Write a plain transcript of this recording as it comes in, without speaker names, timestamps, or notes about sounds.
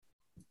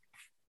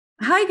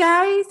Hi,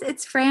 guys.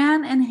 It's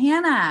Fran and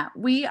Hannah.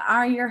 We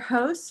are your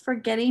hosts for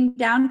Getting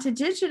Down to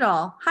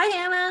Digital. Hi,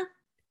 Hannah.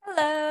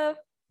 Hello.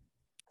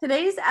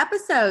 Today's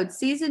episode,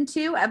 season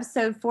 2,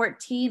 episode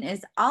 14,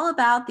 is all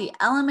about the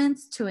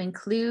elements to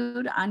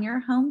include on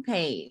your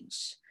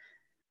homepage.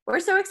 We're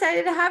so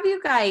excited to have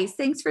you guys.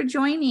 Thanks for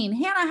joining.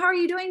 Hannah, how are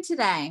you doing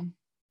today?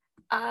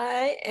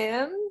 I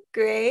am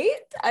great.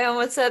 I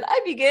almost said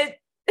I'd be good.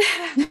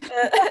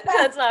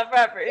 That's not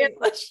proper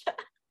English.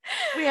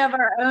 We have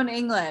our own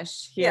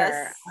English here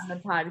Yes. on the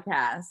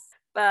podcast.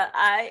 But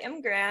I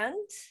am grand.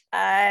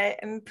 I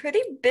am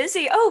pretty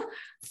busy. Oh,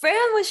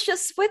 Fran was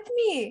just with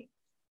me.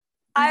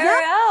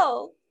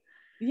 IRL.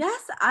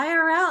 Yes,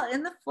 IRL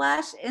in the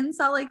flesh in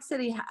Salt Lake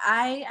City.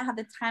 I had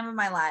the time of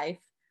my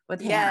life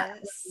with Hannah.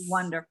 It was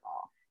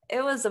wonderful.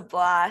 It was a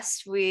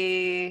blast.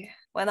 We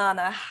went on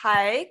a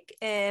hike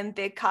in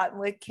Big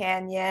Cottonwood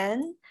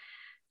Canyon.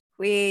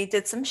 We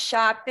did some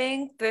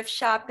shopping, thrift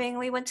shopping.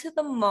 We went to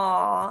the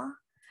mall.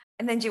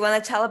 And then do you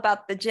want to tell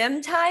about the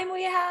gym time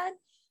we had?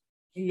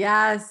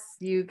 Yes,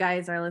 you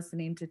guys are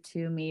listening to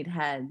two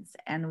meatheads,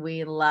 and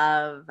we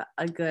love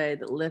a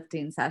good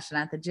lifting session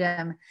at the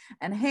gym.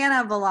 And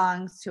Hannah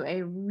belongs to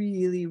a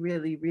really,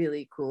 really,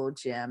 really cool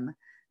gym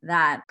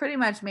that pretty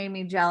much made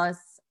me jealous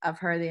of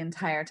her the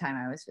entire time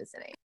I was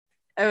visiting.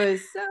 It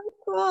was so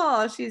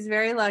cool. She's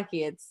very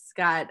lucky. It's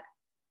got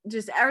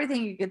just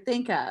everything you could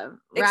think of.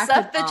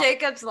 Except the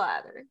Jacob's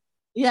Ladder.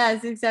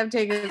 Yes, except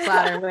Jacob's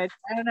Ladder, which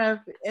I don't know if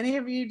any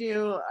of you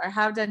do or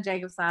have done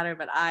Jacob's Ladder,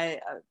 but I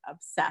am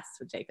obsessed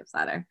with Jacob's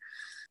Ladder.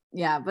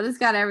 Yeah, but it's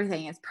got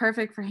everything. It's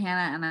perfect for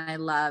Hannah, and I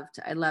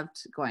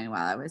loved going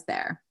while I was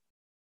there.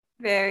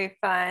 Very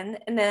fun.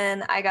 And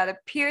then I got a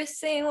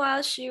piercing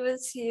while she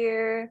was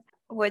here,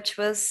 which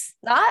was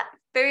not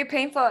very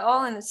painful at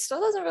all, and it still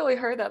doesn't really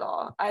hurt at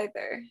all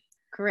either.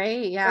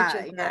 Great, yeah.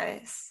 Which is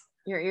nice.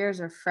 Your ears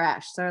are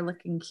fresh. They're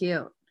looking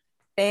cute.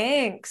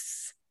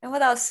 Thanks. And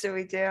what else did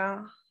we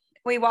do?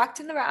 We walked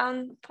in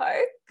around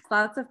park.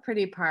 Lots of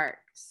pretty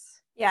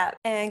parks. Yeah,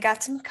 and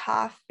got some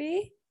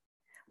coffee.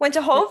 Went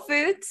to Whole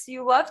Foods.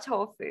 You loved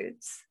Whole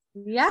Foods.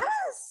 Yes.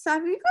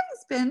 Have you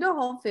guys been to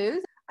Whole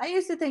Foods? I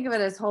used to think of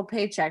it as whole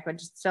paycheck,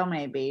 which it still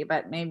may be,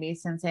 but maybe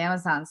since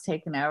Amazon's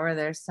taken over,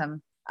 there's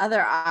some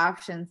other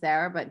options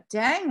there. But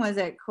dang, was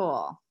it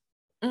cool.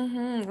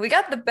 We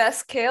got the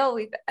best kale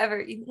we've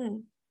ever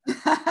eaten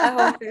at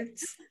Whole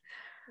Foods.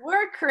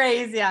 We're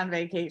crazy on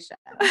vacation.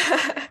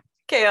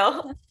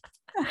 Kale.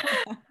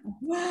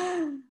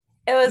 It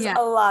was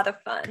a lot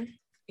of fun.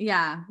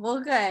 Yeah. Well,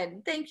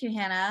 good. Thank you,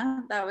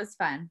 Hannah. That was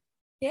fun.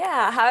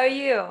 Yeah. How are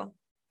you?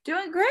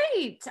 Doing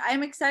great.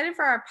 I'm excited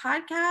for our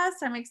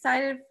podcast. I'm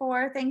excited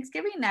for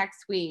Thanksgiving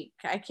next week.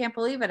 I can't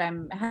believe it.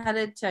 I'm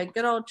headed to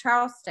good old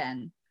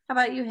Charleston. How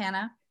about you,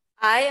 Hannah?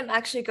 I am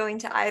actually going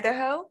to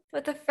Idaho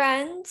with a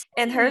friend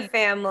and her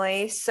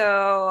family.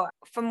 So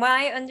from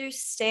my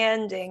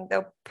understanding,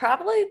 there'll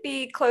probably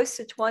be close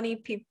to 20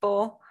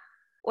 people,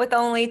 with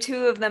only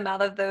 2 of them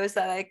out of those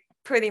that I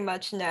pretty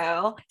much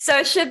know. So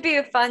it should be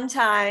a fun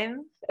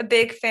time, a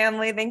big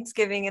family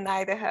Thanksgiving in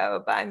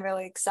Idaho, but I'm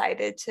really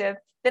excited to have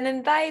been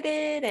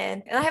invited.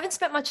 And I haven't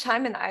spent much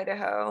time in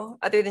Idaho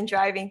other than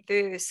driving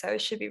through, so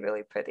it should be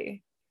really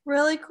pretty.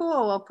 Really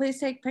cool. Well, please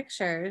take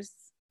pictures.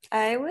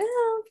 I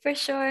will, for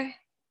sure.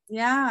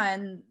 Yeah,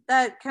 and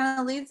that kind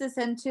of leads us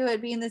into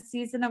it being the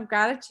season of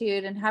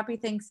gratitude, and happy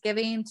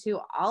Thanksgiving to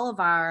all of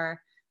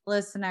our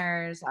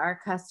listeners, our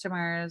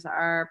customers,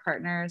 our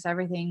partners,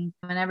 everything,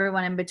 and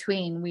everyone in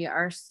between. We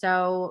are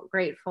so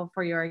grateful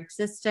for your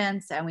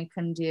existence, and we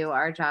couldn't do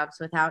our jobs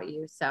without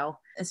you. So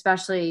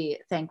especially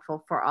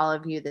thankful for all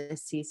of you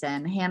this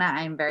season. Hannah,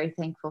 I'm very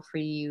thankful for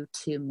you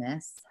too,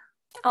 miss.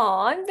 Oh,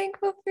 I'm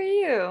thankful for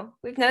you.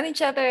 We've known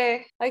each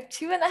other like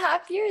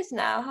 2.5 years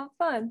now. How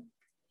fun.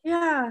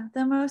 Yeah,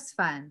 the most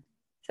fun.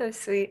 So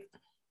sweet.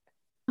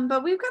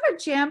 But we've got a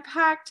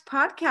jam-packed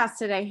podcast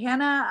today.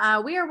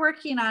 Hannah, we are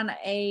working on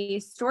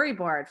a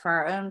storyboard for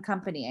our own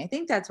company. I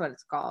think that's what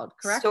it's called,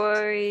 correct?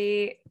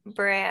 Story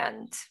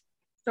brand,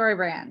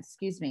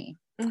 excuse me.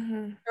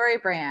 Story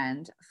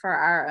brand for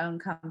our own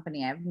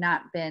company. I've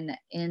not been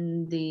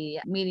in the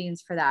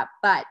meetings for that,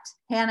 but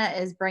Hannah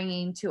is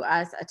bringing to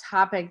us a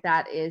topic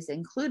that is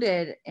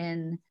included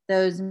in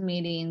those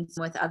meetings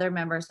with other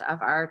members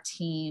of our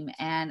team.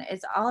 And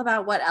it's all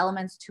about what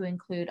elements to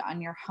include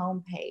on your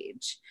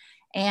homepage.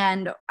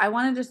 And I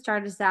wanted to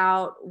start us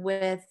out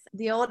with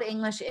the old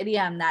English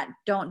idiom that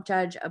don't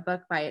judge a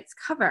book by its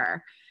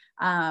cover.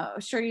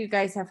 Sure, you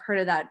guys have heard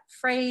of that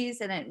phrase,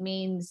 and it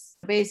means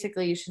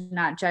basically you should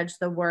not judge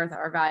the worth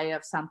or value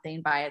of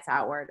something by its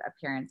outward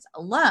appearance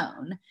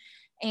alone.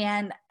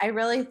 And I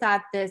really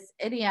thought this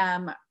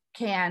idiom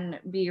can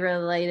be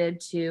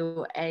related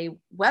to a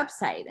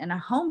website and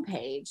a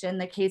homepage. In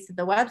the case of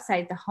the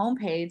website, the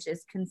homepage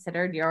is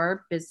considered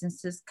your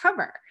business's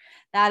cover.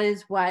 that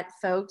is what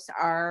folks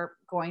are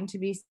going to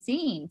be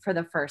seeing for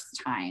the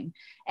first time.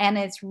 And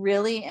it's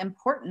really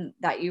important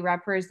that you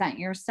represent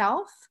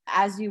yourself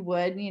as you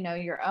would,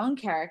 your own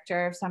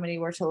character. If somebody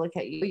were to look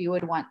at you, you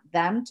would want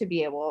them to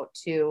be able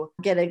to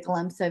get a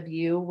glimpse of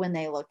you when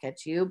they look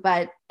at you.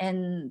 But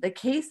in the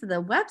case of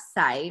the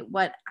website,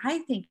 what I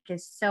think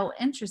is so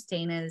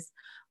interesting is,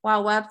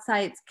 while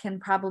websites can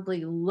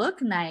probably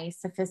look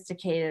nice,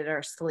 sophisticated,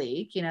 or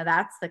sleek,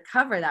 that's the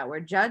cover that we're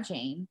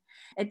judging,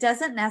 it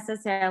doesn't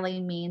necessarily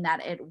mean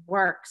that it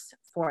works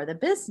for the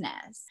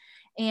business.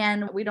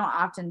 And we don't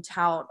often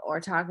tout or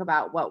talk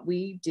about what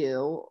we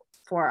do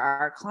for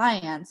our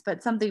clients,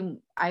 but something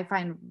I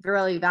find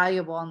really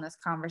valuable in this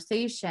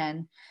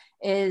conversation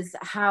is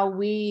how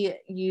we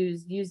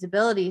use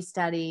usability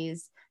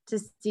studies to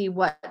see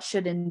what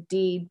should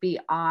indeed be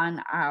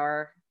on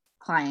our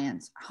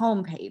clients'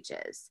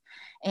 homepages.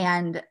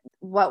 And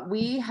what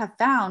we have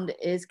found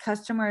is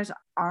customers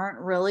aren't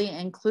really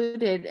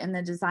included in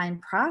the design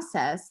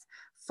process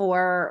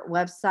for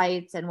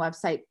websites and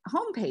website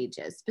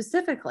homepages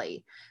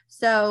specifically.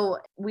 So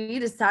we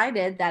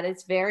decided that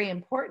it's very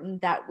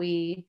important that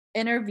we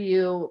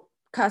interview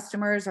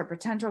customers or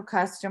potential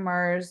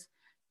customers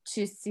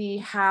to see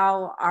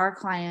how our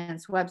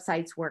clients'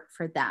 websites work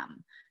for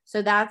them.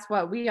 So that's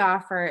what we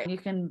offer. You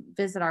can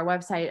visit our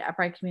website,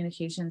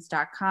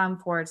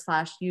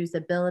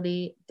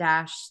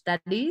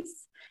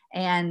 uprightcommunications.com/usability-studies.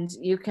 And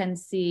you can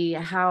see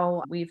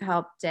how we've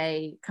helped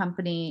a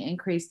company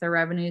increase their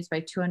revenues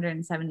by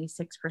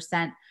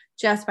 276%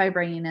 just by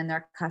bringing in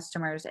their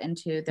customers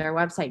into their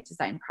website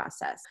design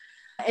process.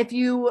 If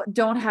you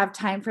don't have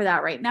time for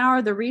that right now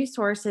or the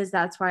resources,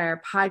 that's why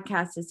our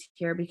podcast is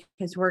here,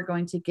 because we're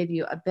going to give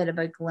you a bit of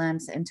a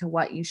glimpse into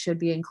what you should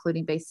be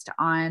including based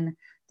on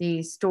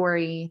the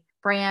story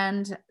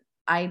brand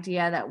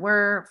idea that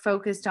we're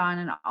focused on,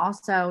 and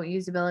also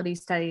usability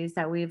studies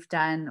that we've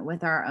done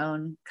with our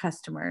own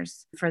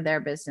customers for their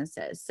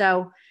businesses.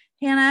 So,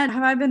 Hannah,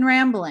 have I been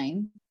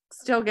rambling?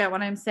 Still get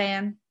what I'm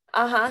saying?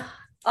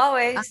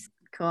 Always.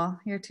 Cool.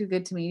 You're too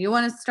good to me. You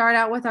want to start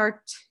out with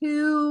our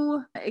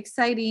 2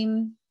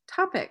 exciting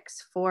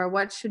topics for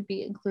what should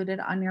be included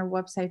on your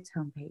website's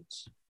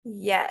homepage?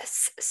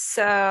 Yes.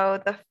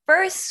 So the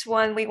first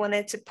one we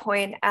wanted to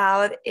point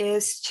out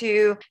is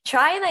to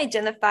try and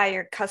identify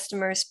your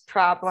customer's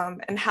problem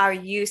and how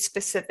you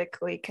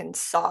specifically can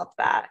solve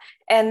that.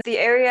 And the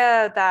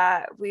area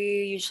that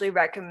we usually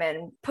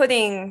recommend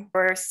putting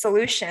our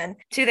solution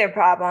to their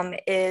problem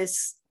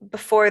is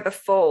before the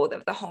fold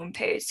of the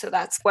homepage. So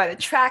that's what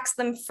attracts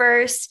them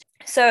first.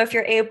 So if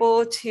you're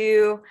able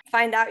to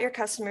find out your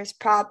customer's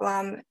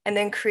problem and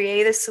then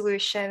create a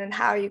solution and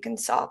how you can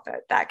solve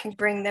it, that can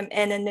bring them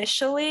in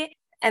initially.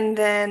 And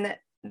then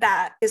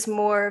that is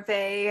more of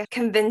a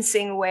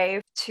convincing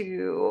way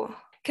to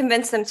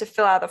convince them to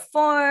fill out a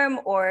form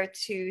or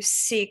to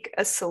seek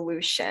a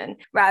solution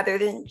rather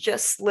than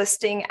just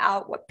listing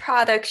out what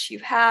products you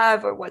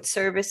have or what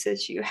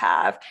services you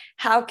have.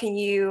 How can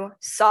you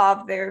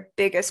solve their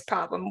biggest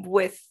problem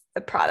with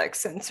the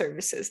products and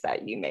services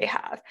that you may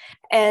have?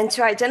 And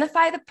to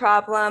identify the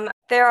problem,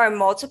 there are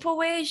multiple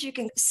ways you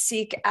can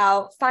seek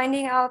out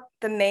finding out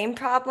the main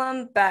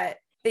problem, but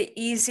the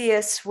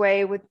easiest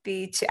way would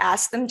be to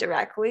ask them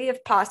directly,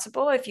 if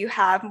possible. If you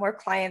have more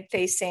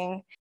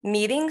client-facing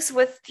meetings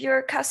with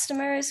your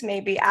customers,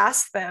 maybe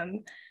ask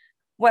them,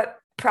 what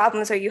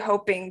problems are you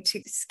hoping to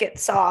get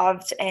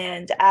solved?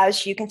 And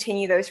as you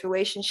continue those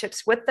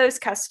relationships with those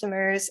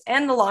customers,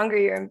 and the longer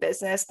you're in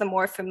business, the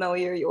more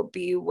familiar you'll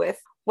be with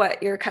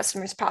what your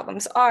customers'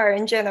 problems are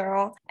in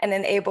general, and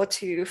then able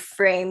to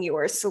frame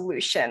your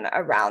solution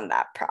around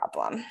that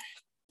problem.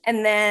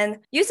 And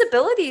then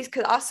usability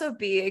could also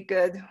be a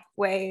good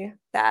way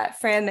that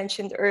Fran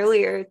mentioned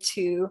earlier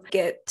to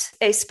get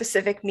a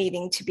specific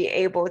meeting to be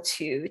able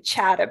to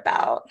chat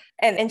about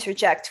and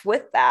interject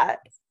with that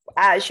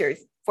as you're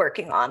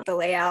working on the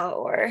layout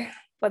or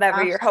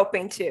whatever you're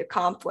hoping to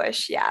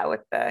accomplish,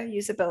 with the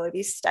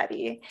usability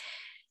study.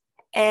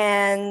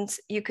 And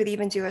you could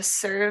even do a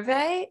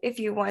survey if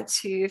you want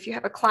to. If you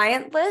have a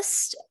client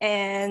list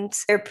and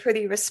they're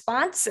pretty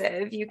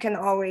responsive, you can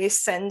always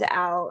send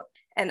out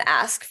and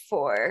ask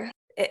for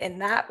it in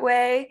that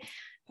way.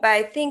 But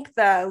I think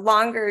the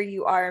longer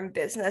you are in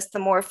business, the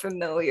more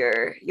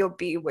familiar you'll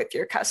be with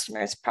your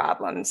customers'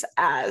 problems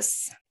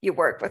as you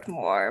work with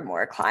more and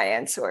more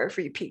clients or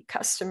repeat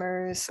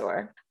customers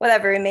or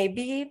whatever it may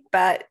be.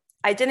 But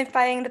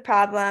identifying the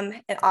problem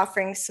and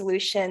offering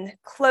solution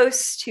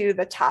close to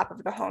the top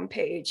of the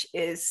homepage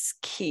is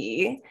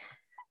key.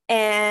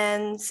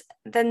 And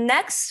the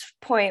next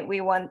point we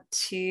want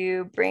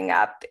to bring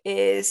up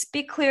is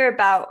be clear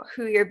about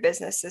who your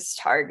business is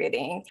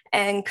targeting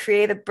and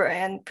create a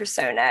brand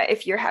persona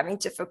if you're having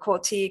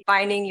difficulty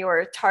finding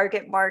your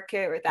target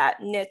market or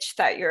that niche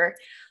that you're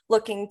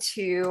looking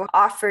to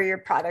offer your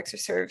products or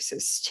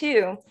services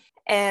to.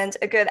 And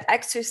a good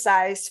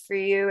exercise for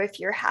you if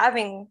you're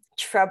having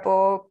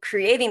trouble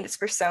creating this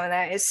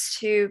persona is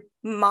to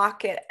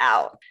mock it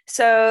out.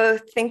 So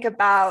think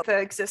about the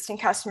existing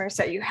customers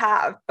that you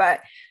have,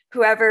 but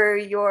whoever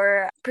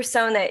your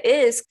persona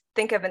is,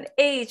 think of an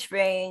age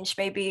range,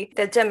 maybe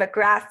the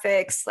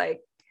demographics, like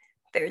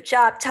their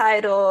job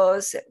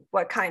titles,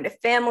 what kind of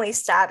family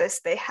status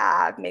they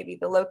have, maybe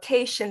the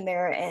location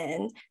they're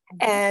in,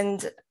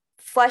 and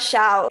flesh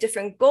out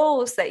different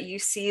goals that you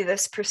see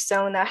this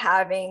persona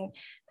having,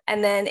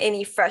 and then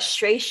any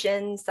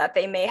frustrations that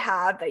they may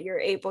have that you're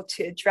able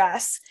to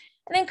address.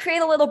 And then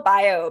create a little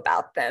bio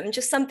about them,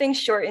 just something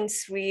short and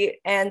sweet.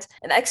 And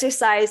an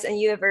exercise in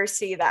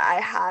university that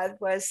I had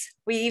was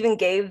we even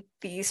gave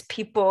these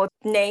people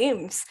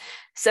names.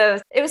 So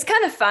it was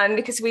kind of fun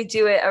because we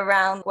do it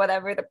around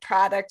whatever the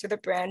product or the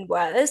brand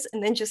was,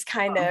 and then just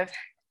kind of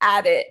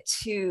add it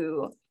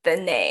to the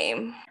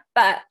name.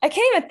 But I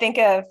can't even think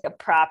of a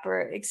proper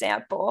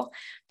example,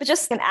 but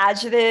just an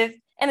adjective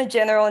and a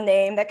general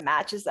name that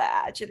matches the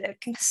adjective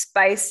can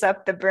spice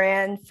up the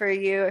brand for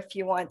you if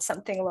you want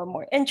something a little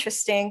more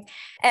interesting.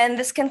 And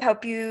this can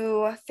help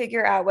you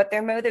figure out what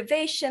their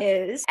motivation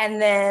is,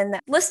 and then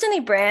list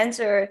any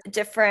brands or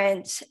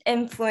different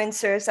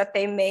influencers that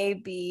they may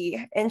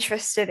be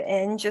interested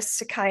in, just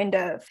to kind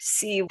of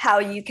see how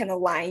you can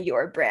align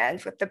your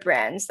brand with the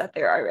brands that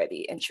they're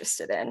already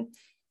interested in.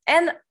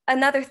 And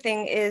another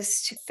thing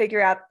is to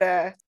figure out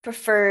the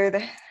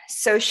preferred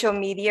social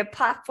media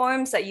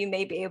platforms that you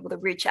may be able to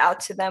reach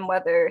out to them,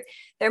 whether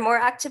they're more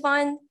active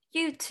on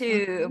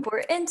YouTube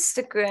or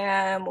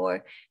Instagram,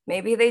 or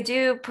maybe they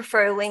do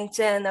prefer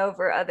LinkedIn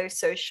over other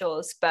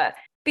socials, but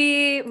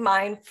be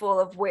mindful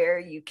of where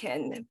you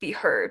can be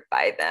heard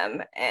by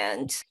them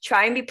and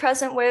try and be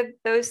present where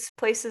those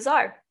places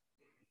are.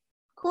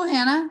 Cool,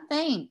 Hannah.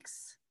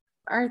 Thanks.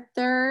 Our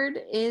third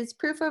is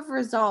proof of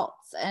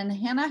results. And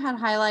Hannah had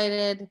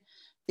highlighted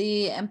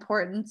the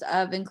importance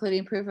of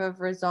including proof of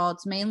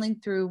results, mainly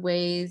through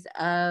ways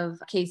of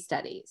case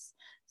studies.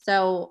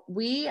 So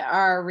we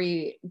are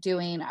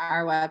redoing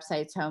our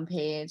website's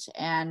homepage,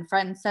 and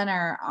front and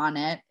center on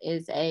it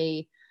is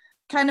a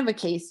kind of a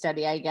case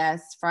study, I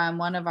guess, from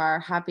one of our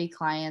happy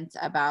clients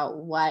about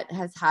what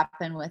has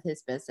happened with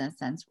his business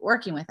since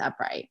working with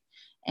Upright.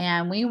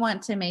 And we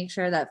want to make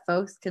sure that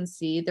folks can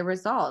see the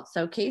results.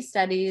 So case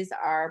studies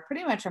are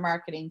pretty much a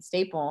marketing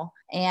staple,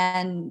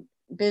 and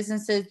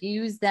businesses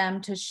use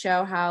them to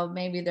show how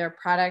maybe their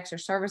products or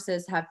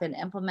services have been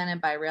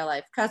implemented by real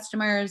life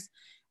customers.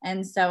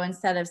 And so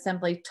instead of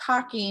simply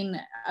talking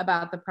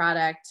about the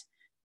product,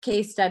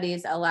 case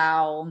studies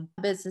allow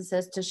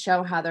businesses to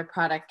show how their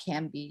product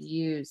can be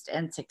used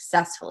and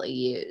successfully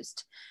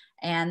used.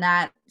 And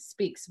that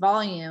speaks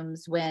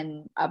volumes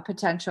when a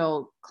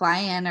potential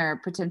client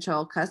or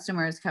potential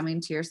customer is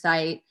coming to your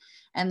site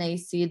and they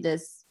see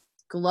this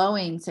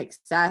glowing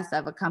success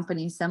of a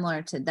company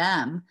similar to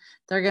them.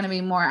 They're going to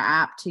be more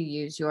apt to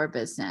use your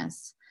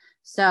business.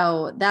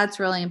 So that's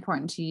really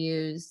important to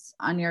use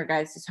on your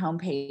guys' home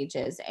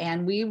pages.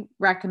 And we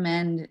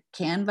recommend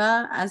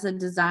Canva as a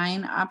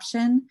design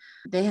option.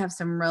 They have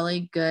some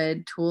really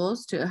good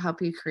tools to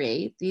help you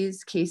create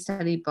these case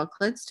study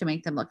booklets to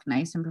make them look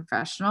nice and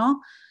professional.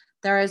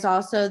 There is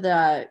also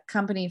the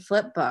company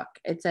Flipbook.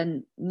 It's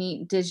a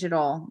neat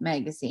digital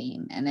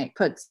magazine, and it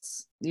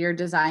puts your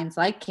designs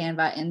like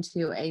Canva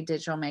into a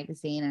digital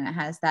magazine, and it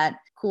has that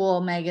cool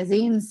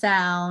magazine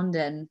sound,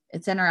 and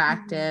it's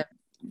interactive.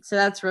 So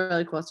that's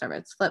really cool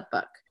service,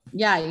 Flipbook.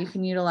 Yeah, you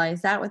can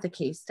utilize that with a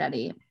case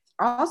study.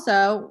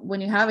 Also, when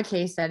you have a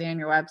case study on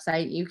your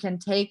website, you can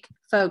take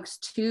folks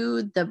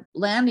to the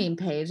landing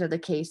page of the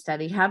case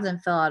study, have them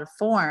fill out a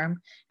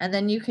form, and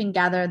then you can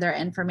gather their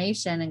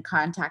information and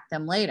contact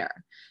them later.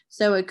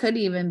 So it could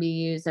even be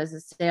used as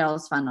a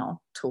sales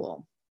funnel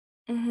tool.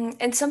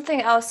 And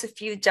something else, if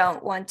you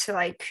don't want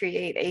to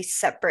create a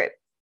separate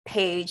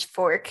page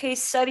for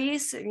case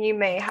studies, you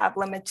may have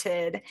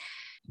limited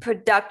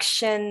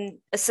production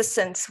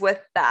assistance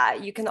with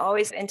that. You can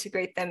always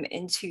integrate them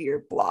into your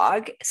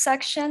blog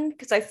section,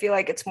 because I feel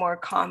like it's more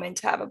common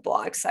to have a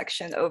blog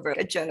section over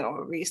a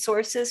general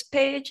resources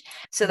page.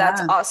 So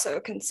that's also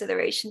a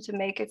consideration to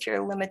make if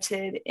you're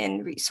limited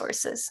in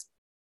resources.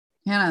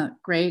 Yeah,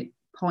 great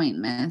point,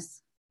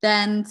 Miss.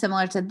 Then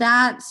similar to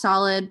that,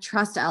 solid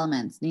trust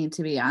elements need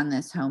to be on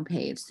this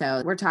homepage.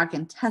 So we're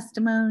talking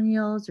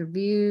testimonials,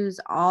 reviews,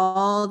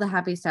 all the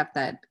happy stuff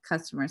that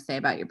customers say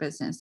about your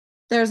business.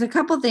 There's a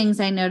couple things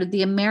I noted.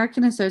 The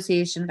American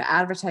Association of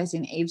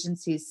Advertising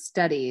Agencies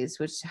studies,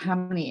 which how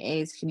many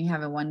A's can you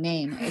have in one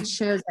name? It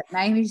shows that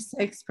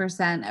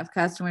 96% of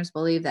customers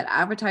believe that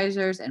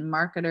advertisers and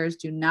marketers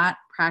do not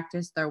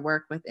practice their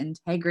work with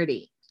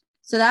integrity.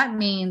 So that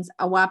means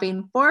a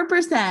whopping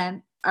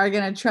 4% are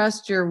going to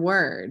trust your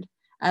word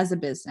as a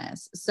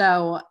business.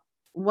 So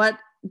what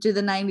do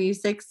the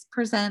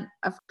 96%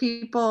 of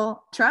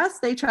people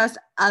trust? They trust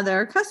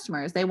other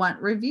customers. They want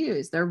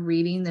reviews. They're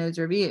reading those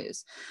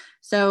reviews.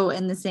 So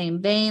in the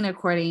same vein,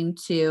 according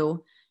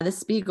to the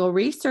Spiegel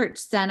Research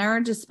Center,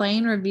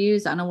 displaying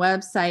reviews on a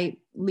website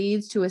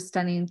leads to a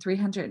stunning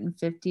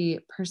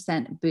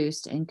 350%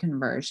 boost in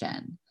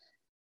conversion.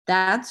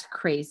 That's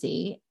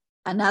crazy.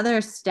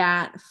 Another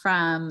stat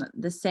from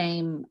the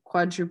same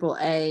quadruple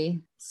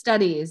A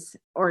Studies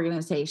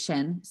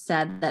organization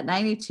said that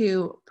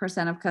 92%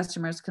 of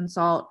customers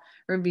consult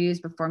reviews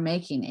before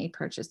making a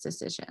purchase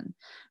decision.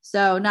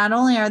 So not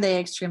only are they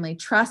extremely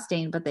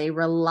trusting, but they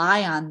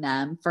rely on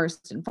them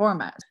first and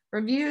foremost.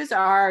 Reviews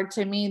are,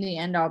 to me, the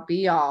end all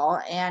be all,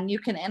 and you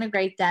can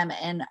integrate them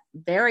in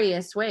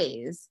various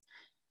ways.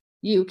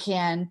 You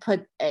can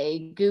put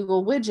a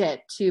Google widget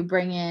to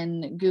bring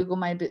in Google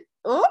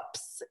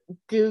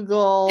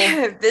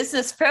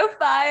business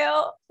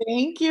profile.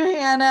 Thank you,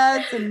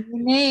 Hannah. It's a new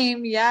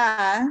name.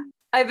 Yeah.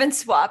 I've been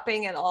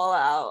swapping it all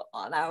out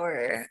on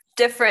our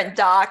different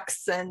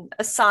docs and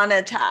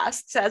Asana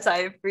tasks as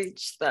I've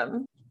reached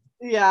them.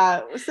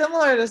 Yeah.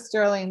 Similar to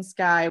Sterling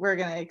Sky, we're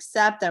going to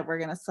accept that we're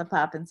going to slip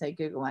up and say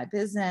Google My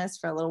Business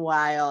for a little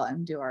while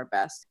and do our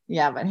best.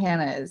 Yeah. But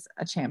Hannah is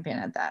a champion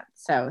at that.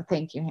 So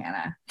thank you,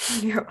 Hannah.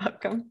 You're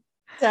welcome.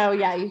 So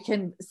yeah, you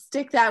can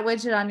stick that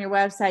widget on your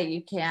website.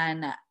 You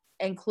can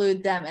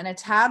include them in a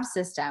tab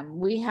system.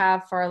 We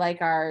have for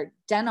like our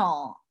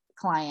dental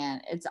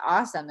client. It's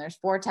awesome. There's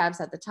 4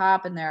 tabs at the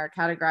top and they're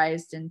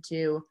categorized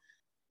into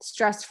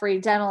stress-free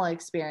dental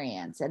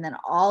experience. And then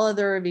all of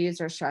the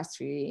reviews are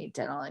stress-free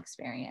dental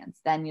experience.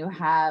 Then you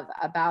have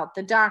about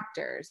the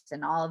doctors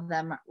and all of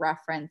them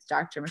reference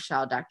Dr.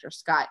 Michelle, Dr.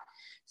 Scott.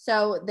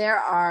 So there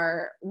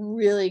are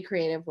really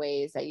creative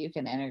ways that you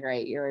can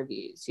integrate your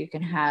reviews. You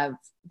can have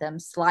them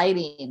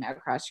sliding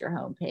across your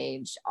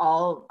homepage,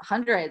 all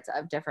hundreds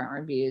of different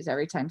reviews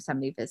every time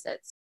somebody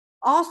visits.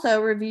 Also,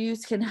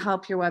 reviews can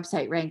help your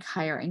website rank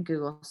higher in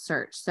Google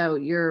search. So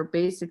you're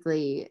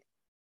basically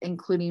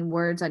including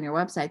words on your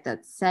website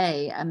that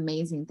say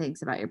amazing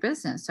things about your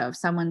business. So if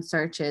someone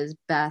searches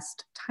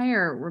best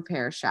tire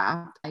repair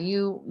shop,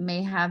 you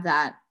may have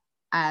that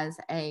as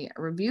a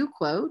review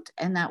quote,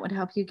 and that would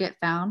help you get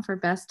found for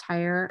best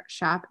tire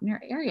shop in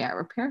your area,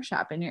 repair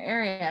shop in your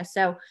area.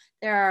 So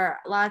there are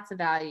lots of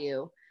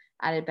value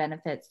added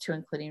benefits to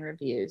including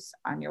reviews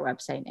on your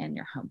website and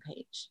your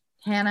homepage.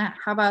 Hannah,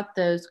 how about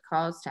those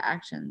calls to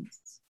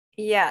actions?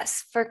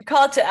 Yes, for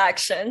call to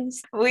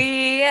actions,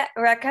 we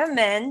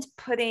recommend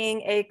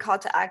putting a call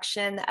to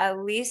action at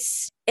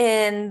least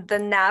in the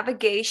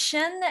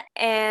navigation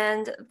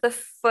and the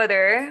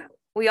footer.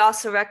 We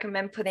also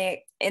recommend putting it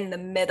in the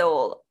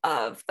middle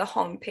of the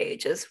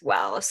homepage as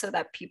well, so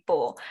that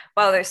people,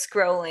 while they're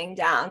scrolling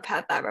down,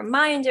 have that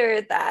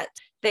reminder that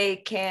they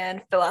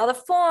can fill out a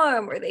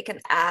form or they can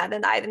add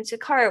an item to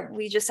cart.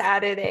 We just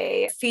added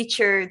a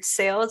featured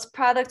sales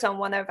product on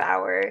one of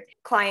our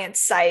client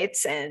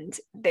sites, and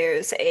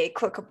there's a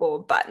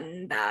clickable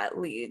button that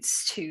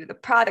leads to the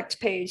product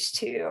page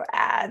to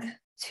add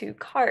to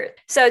cart.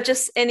 So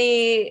just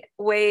any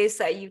ways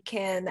that you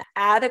can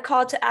add a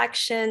call to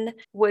action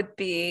would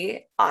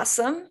be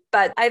awesome,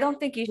 but I don't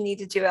think you need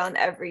to do it on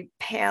every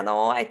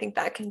panel. I think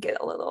that can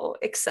get a little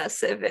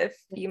excessive if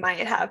you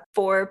might have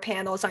 4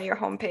 panels on your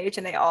homepage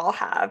and they all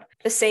have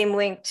the same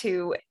link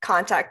to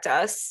contact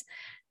us.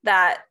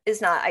 That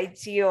is not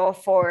ideal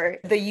for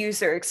the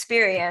user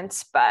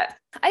experience, but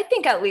I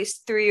think at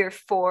least 3 or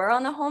 4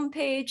 on the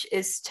homepage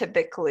is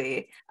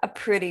typically a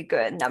pretty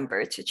good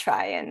number to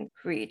try and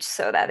reach,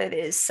 so that it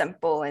is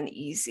simple and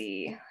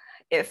easy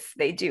if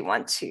they do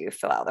want to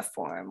fill out a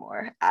form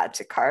or add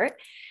to cart.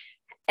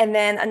 And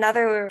then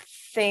another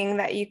thing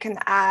that you can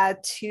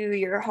add to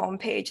your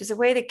homepage is a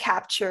way to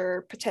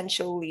capture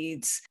potential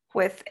leads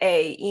with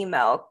an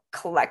email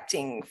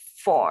collecting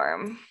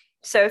form.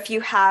 So if you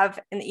have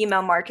an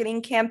email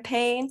marketing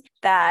campaign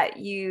that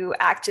you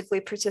actively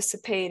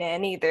participate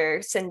in,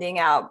 either sending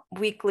out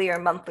weekly or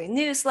monthly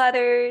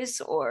newsletters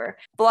or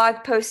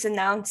blog post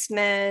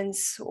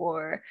announcements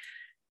or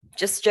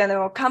just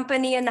general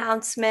company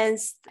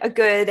announcements, a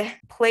good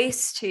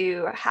place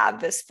to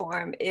have this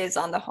form is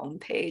on the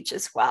homepage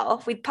as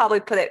well. We'd probably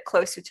put it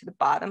closer to the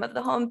bottom of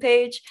the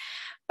homepage,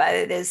 but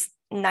it is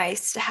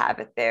nice to have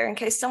it there in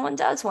case someone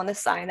does want to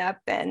sign up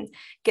and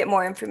get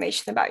more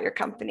information about your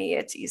company.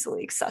 It's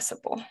easily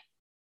accessible.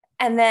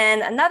 And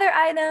then another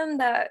item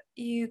that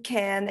you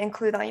can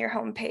include on your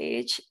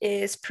homepage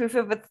is proof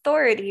of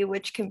authority,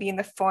 which can be in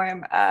the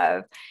form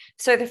of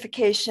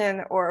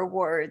certification or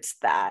awards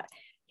that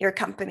your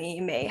company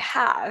may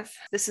have.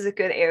 This is a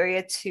good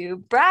area to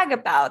brag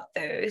about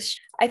those.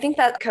 I think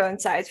that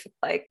coincides with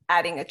like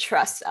adding a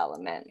trust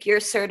element. You're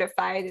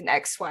certified in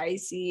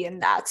XYZ,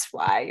 and that's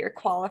why you're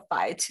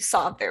qualified to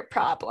solve their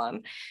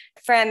problem.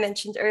 Fran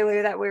mentioned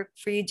earlier that we're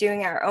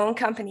redoing our own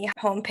company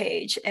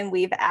homepage, and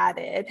we've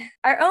added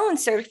our own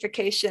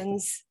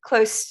certifications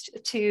close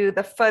to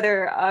the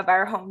footer of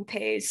our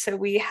homepage. So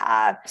we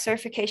have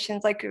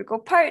certifications like Google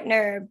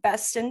Partner,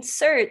 Best in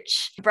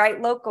Search,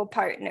 Bright Local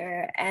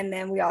Partner, and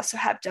then we also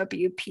have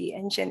WP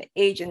Engine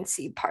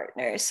Agency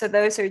Partners. So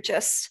those are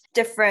just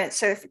different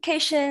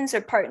certifications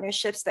or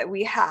partnerships that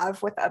we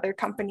have with other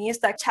companies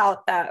that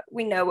tout that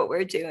we know what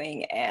we're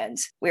doing and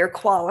we're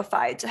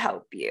qualified to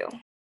help you.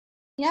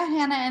 Yeah,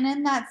 Hannah, and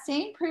in that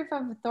same proof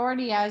of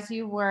authority, as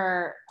you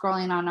were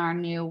scrolling on our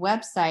new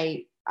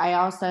website, I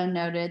also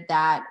noted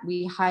that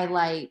we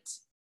highlight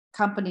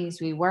companies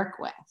we work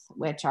with,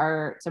 which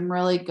are some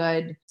really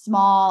good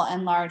small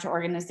and large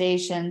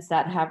organizations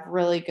that have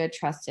really good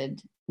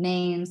trusted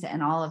names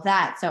and all of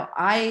that. So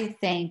I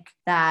think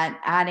that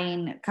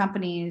adding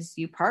companies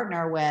you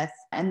partner with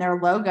and their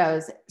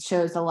logos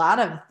shows a lot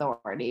of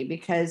authority,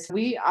 because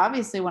we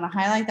obviously want to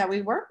highlight that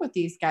we work with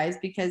these guys,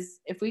 because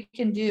if we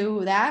can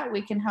do that,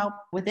 we can help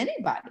with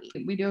anybody.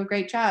 We do a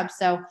great job.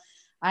 So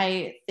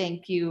I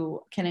think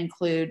you can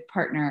include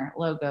partner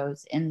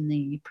logos in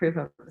the proof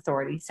of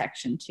authority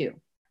section too.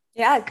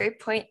 Yeah, great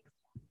point.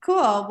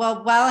 Cool.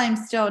 Well, while I'm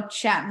still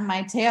chatting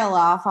my tail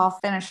off, I'll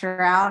finish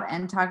her out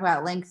and talk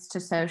about links to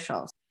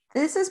socials.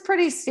 This is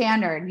pretty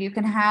standard. You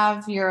can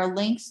have your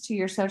links to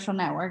your social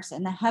networks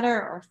in the header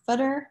or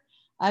footer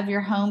of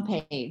your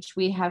homepage.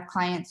 We have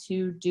clients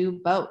who do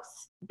both.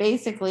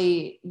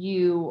 Basically,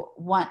 you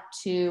want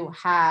to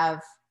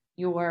have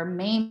your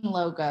main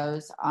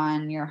logos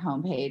on your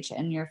homepage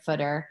and your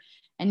footer,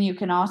 and you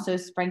can also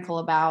sprinkle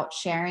about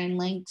sharing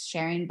links,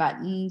 sharing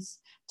buttons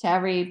to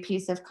every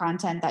piece of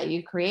content that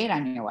you create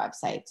on your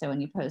website. So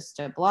when you post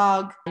a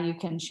blog, you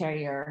can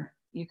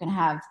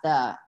have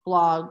the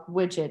blog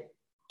widget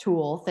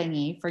tool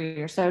thingy for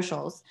your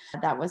socials.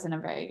 That wasn't a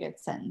very good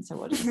sentence. So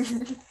we'll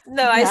just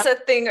No, I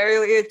said thing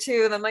earlier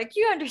too, and I'm like,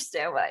 you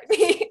understand what I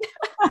mean.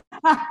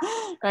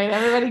 Right,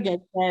 everybody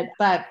gets it.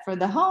 But for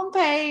the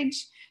homepage,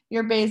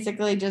 you're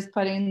basically just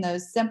putting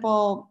those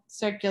simple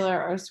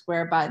circular or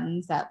square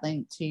buttons that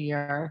link to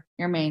your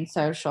main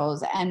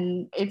socials.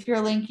 And if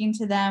you're linking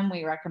to them,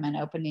 we recommend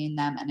opening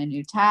them in a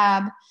new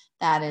tab.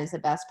 That is a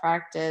best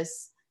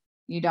practice.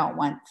 You don't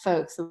want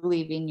folks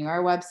leaving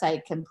your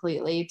website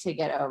completely to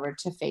get over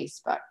to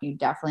Facebook. You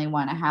definitely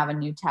want to have a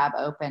new tab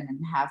open and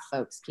have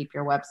folks keep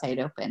your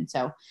website open.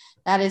 So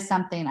that is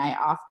something I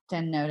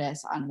often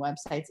notice on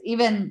websites.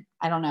 Even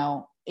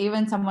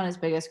someone as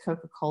big as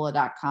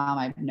Coca-Cola.com,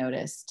 I've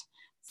noticed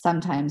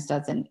sometimes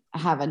doesn't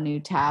have a new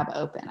tab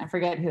open. I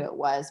forget who it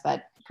was,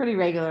 but pretty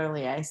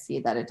regularly I see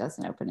that it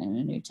doesn't open in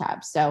a new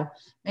tab. So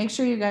make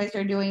sure you guys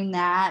are doing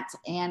that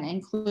and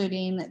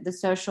including the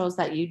socials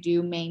that you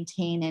do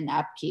maintain and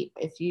upkeep.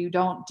 If you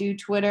don't do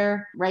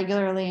Twitter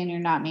regularly and you're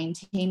not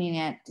maintaining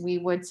it, we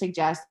would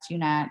suggest you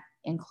not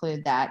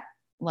include that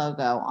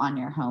logo on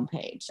your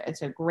homepage.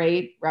 It's a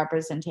great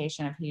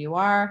representation of who you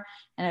are.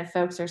 And if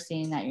folks are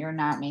seeing that you're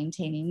not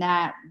maintaining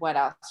that, what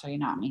else are you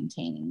not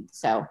maintaining?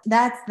 So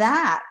that's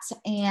that.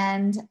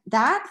 And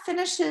that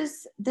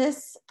finishes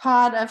this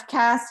pod of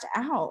Cast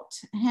Out.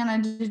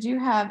 Hannah, did you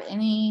have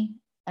any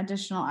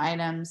additional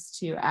items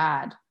to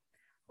add?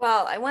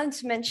 Well, I wanted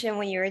to mention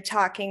when you were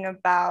talking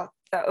about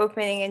the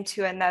opening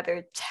into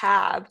another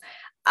tab,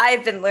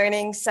 I've been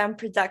learning some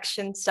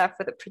production stuff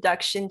with the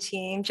production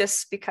team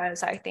just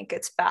because I think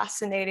it's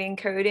fascinating,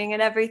 coding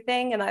and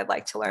everything, and I'd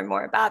like to learn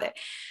more about it.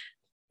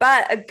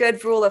 But a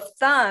good rule of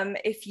thumb,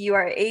 if you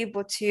are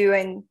able to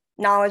and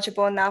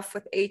knowledgeable enough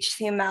with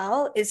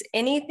HTML, is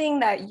anything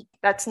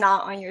that's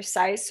not on your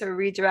site, so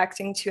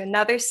redirecting to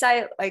another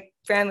site, like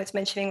Fran was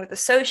mentioning with the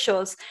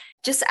socials,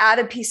 just add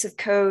a piece of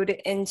code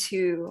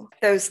into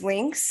those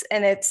links,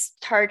 and it's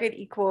target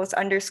equals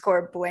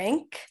 _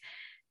 blank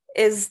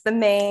is the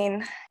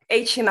main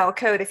HTML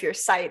code if your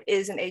site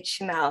is an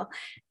HTML,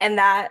 and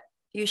that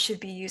you should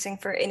be using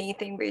for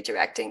anything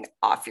redirecting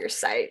off your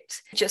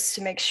site, just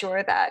to make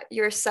sure that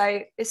your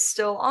site is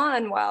still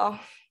on while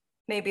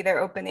maybe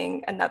they're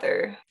opening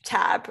another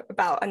tab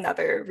about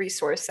another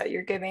resource that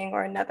you're giving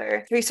or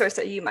another resource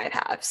that you might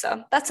have.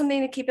 So that's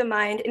something to keep in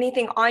mind.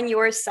 Anything on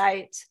your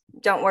site,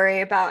 don't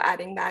worry about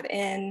adding that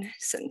in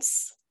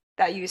since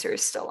that user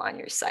is still on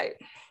your site.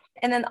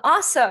 And then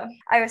also,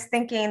 I was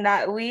thinking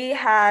that we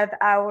have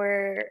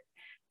our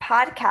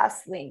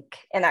podcast link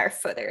in our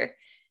footer.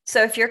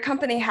 So if your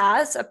company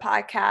has a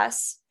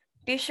podcast,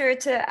 be sure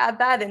to add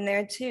that in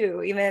there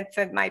too, even if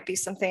it might be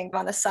something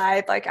on the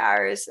side like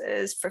ours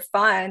is for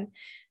fun.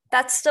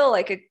 That's still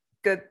like a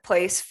good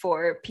place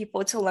for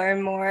people to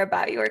learn more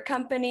about your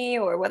company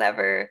or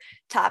whatever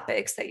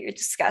topics that you're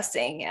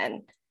discussing.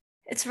 And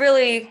it's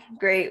really a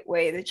great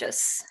way to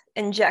just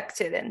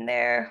inject it in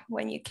there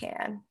when you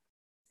can.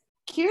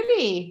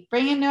 Cutie,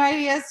 bringing new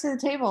ideas to the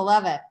table.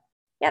 Love it.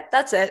 Yep,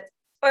 that's it.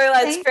 Or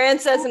as Fran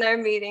says in our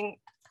meeting,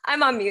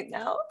 I'm on mute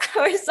now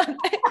or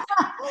something.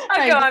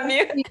 I'll go on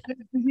mute.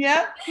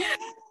 Yep.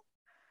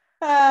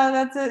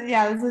 That's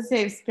a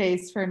safe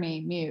space for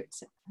me, mute.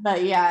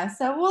 But yeah,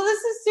 well, this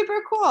is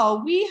super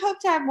cool. We hope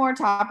to have more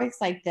topics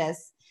like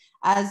this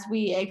as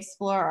we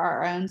explore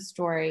our own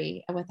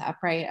story with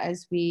Upright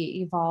as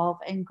we evolve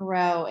and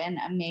grow in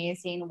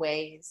amazing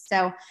ways.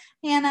 So,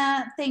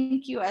 Hannah,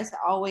 thank you as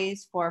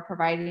always for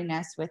providing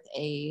us with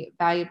a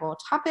valuable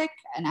topic,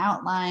 an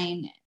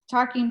outline,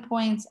 talking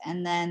points,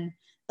 and then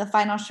the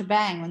final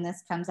shebang when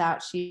this comes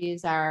out.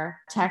 She's our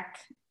tech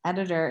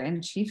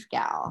editor-in-chief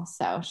gal.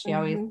 So she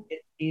always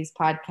gets these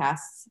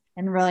podcasts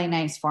in really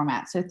nice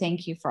format. So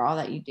thank you for all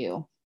that you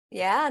do.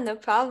 Yeah, no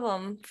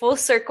problem. Full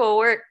circle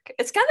work.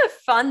 It's kind of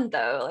fun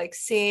though, like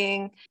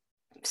seeing.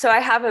 So I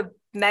have a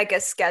mega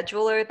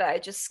scheduler that I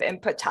just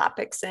input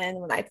topics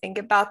in when I think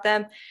about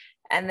them.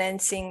 and then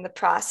seeing the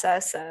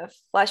process of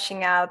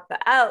fleshing out the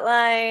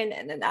outline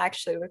and then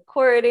actually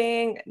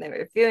recording and then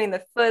reviewing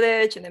the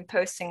footage and then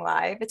posting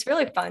live. It's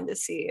really fun to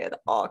see it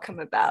all come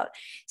about.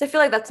 So I feel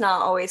like that's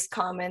not always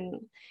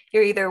common.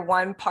 You're either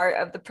one part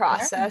of the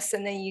process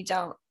and then you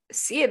don't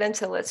see it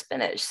until it's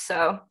finished.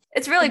 So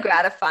it's really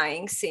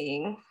gratifying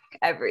seeing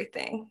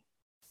everything.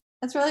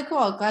 That's really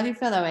cool. Glad you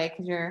feel that way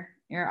because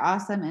you're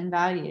awesome and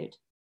valued.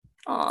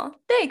 Oh,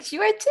 thanks.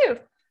 You are too.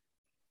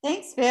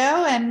 Thanks, Boo.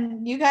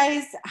 And you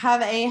guys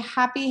have a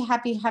happy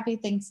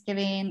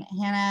Thanksgiving.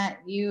 Hannah,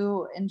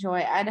 you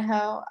enjoy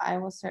Idaho. I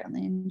will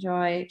certainly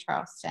enjoy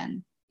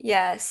Charleston.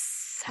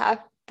 Yes.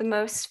 Have the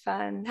most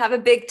fun. Have a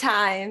big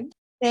time.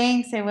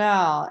 Thanks, I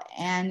will.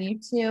 And you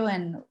too.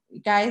 And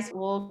guys,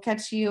 we'll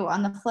catch you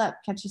on the flip.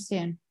 Catch you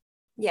soon.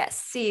 Yes.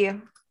 See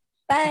you.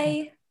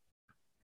 Bye.